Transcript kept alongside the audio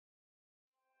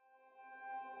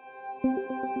Gudai-Darri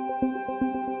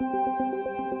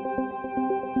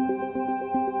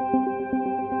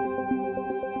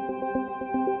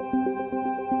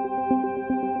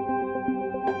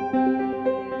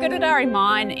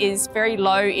mine is very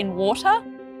low in water.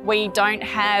 We don't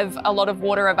have a lot of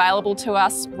water available to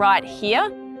us right here.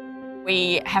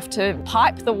 We have to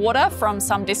pipe the water from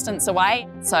some distance away.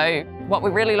 So what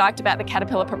we really liked about the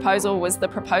Caterpillar proposal was the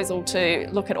proposal to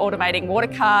look at automating water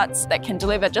carts that can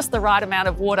deliver just the right amount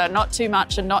of water, not too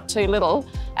much and not too little,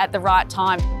 at the right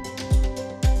time.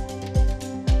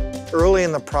 Early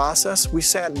in the process, we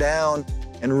sat down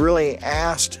and really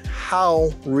asked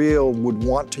how Rio would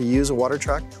want to use a water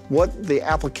truck, what the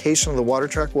application of the water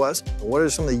truck was, what are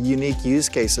some of the unique use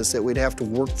cases that we'd have to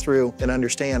work through and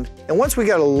understand. And once we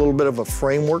got a little bit of a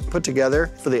framework put together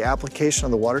for the application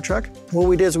of the water truck, what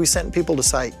we did is we sent people to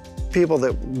site, people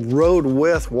that rode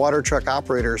with water truck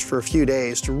operators for a few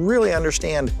days to really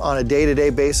understand on a day-to-day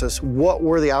basis what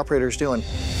were the operators doing.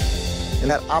 And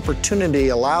that opportunity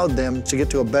allowed them to get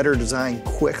to a better design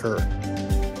quicker.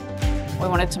 We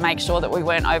wanted to make sure that we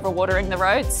weren't overwatering the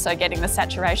roads, so getting the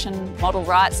saturation model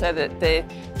right so that the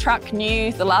truck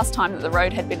knew the last time that the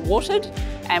road had been watered,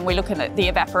 and we're looking at the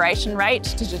evaporation rate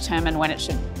to determine when it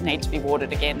should need to be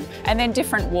watered again. And then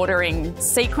different watering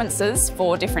sequences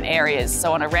for different areas.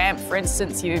 So on a ramp, for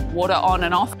instance, you water on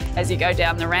and off as you go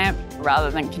down the ramp rather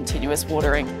than continuous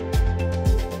watering.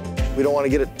 We don't want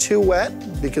to get it too wet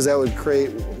because that would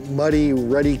create muddy,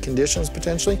 ruddy conditions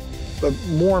potentially, but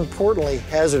more importantly,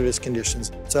 hazardous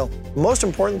conditions. So the most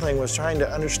important thing was trying to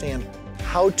understand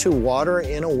how to water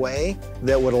in a way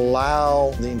that would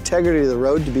allow the integrity of the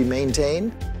road to be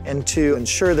maintained and to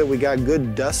ensure that we got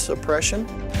good dust suppression.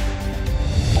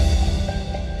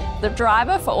 The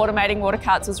driver for automating water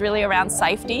carts was really around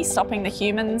safety, stopping the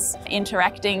humans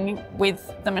interacting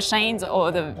with the machines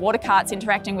or the water carts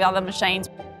interacting with other machines.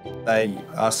 They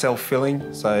are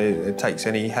self-filling, so it takes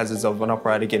any hazards of an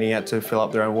operator getting out to fill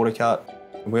up their own water cart.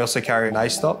 And we also carry an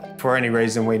A-stop. For any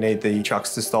reason we need the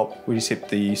trucks to stop, we just hit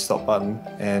the stop button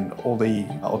and all the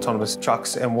autonomous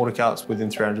trucks and water carts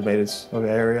within 300 metres of the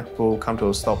area will come to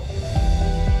a stop.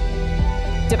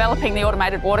 Developing the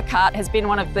automated water cart has been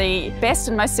one of the best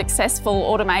and most successful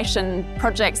automation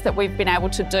projects that we've been able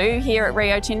to do here at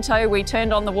Rio Tinto. We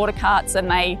turned on the water carts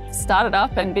and they started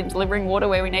up and been delivering water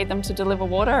where we need them to deliver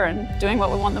water and doing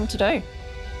what we want them to do.